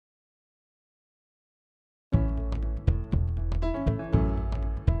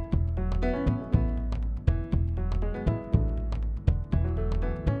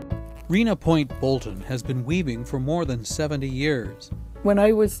Rena Point Bolton has been weaving for more than 70 years. When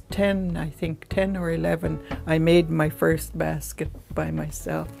I was 10, I think 10 or 11, I made my first basket by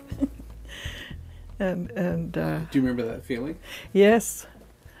myself. Do you remember that feeling? Yes.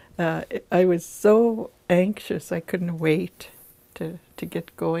 I was so anxious, I couldn't wait to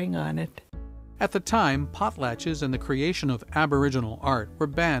get going on it. At the time, potlatches and the creation of Aboriginal art were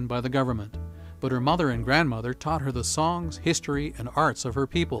banned by the government. But her mother and grandmother taught her the songs, history, and arts of her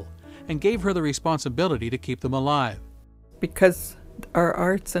people, and gave her the responsibility to keep them alive. Because our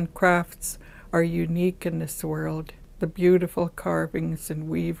arts and crafts are unique in this world. The beautiful carvings and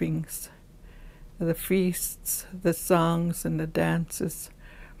weavings, the feasts, the songs and the dances.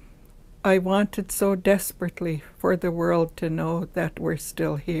 I wanted so desperately for the world to know that we're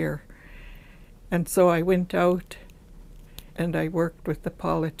still here. And so I went out and I worked with the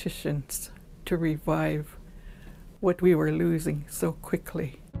politicians to revive what we were losing so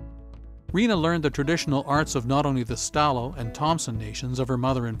quickly. Rena learned the traditional arts of not only the Stalo and Thompson nations of her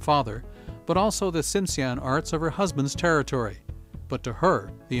mother and father, but also the Tsimshian arts of her husband's territory. But to her,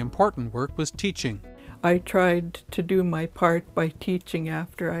 the important work was teaching. I tried to do my part by teaching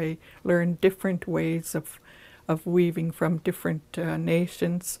after I learned different ways of weaving from different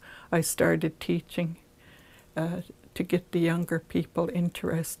nations. I started teaching to get the younger people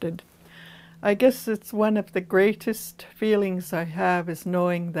interested. I guess it's one of the greatest feelings I have is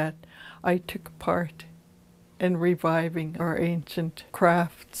knowing that I took part in reviving our ancient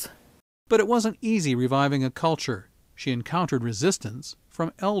crafts. But it wasn't easy reviving a culture. She encountered resistance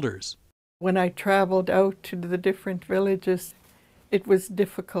from elders. When I traveled out to the different villages, it was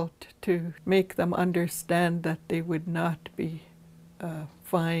difficult to make them understand that they would not be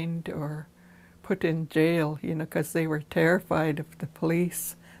fined or put in jail, because they were terrified of the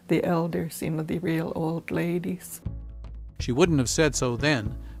police, the elders, the real old ladies. She wouldn't have said so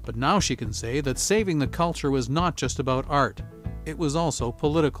then, but now she can say that saving the culture was not just about art. It was also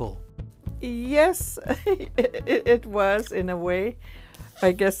political. Yes, it was in a way.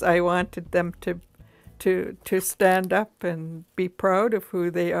 I guess I wanted them to stand up and be proud of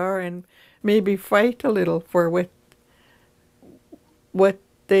who they are and maybe fight a little for what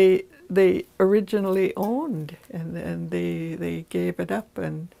they originally owned, and they gave it up.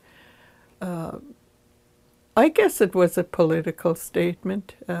 And I guess it was a political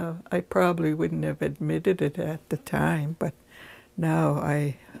statement. I probably wouldn't have admitted it at the time, but now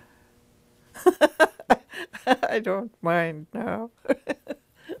I don't mind now.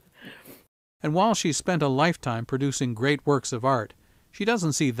 And while she spent a lifetime producing great works of art, she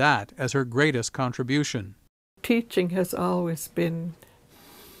doesn't see that as her greatest contribution. Teaching has always been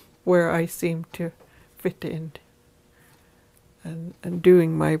where I seem to fit in. And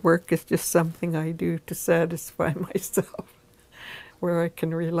doing my work is just something I do to satisfy myself, where I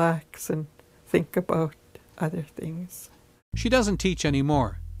can relax and think about other things. She doesn't teach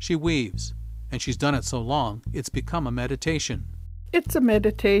anymore. She weaves. And she's done it so long, it's become a meditation. It's a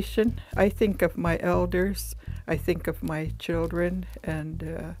meditation. I think of my elders, I think of my children,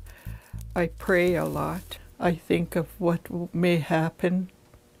 and I pray a lot. I think of what may happen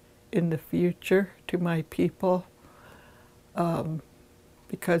in the future to my people,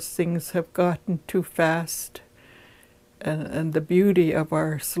 because things have gotten too fast, and the beauty of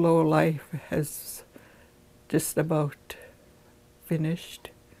our slow life has just about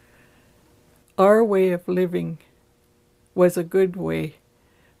finished. Our way of living was a good way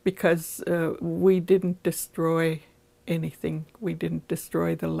because we didn't destroy anything. We didn't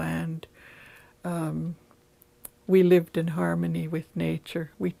destroy the land. We lived in harmony with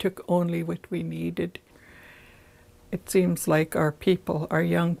nature. We took only what we needed. It seems like our people, our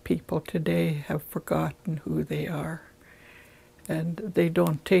young people today, have forgotten who they are. And they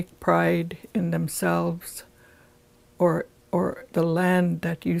don't take pride in themselves or the land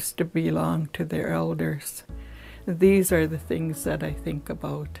that used to belong to their elders. These are the things that I think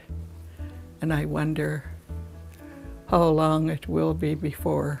about, and I wonder how long it will be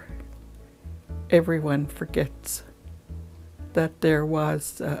before everyone forgets that there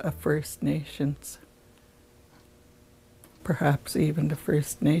was a First Nations. Perhaps even the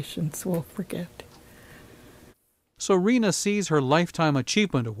First Nations will forget. So Rena sees her Lifetime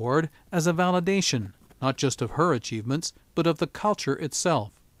Achievement Award as a validation, not just of her achievements, but of the culture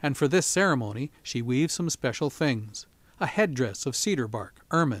itself. And for this ceremony, she weaves some special things. A headdress of cedar bark,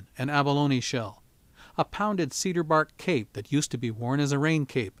 ermine, and abalone shell. A pounded cedar bark cape that used to be worn as a rain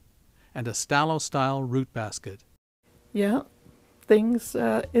cape. And a Stalo-style root basket. Yeah, things,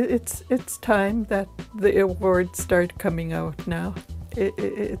 it's time that the awards start coming out now.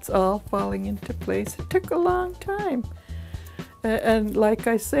 It's all falling into place. It took a long time. And like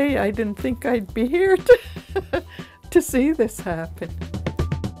I say, I didn't think I'd be here to, to see this happen.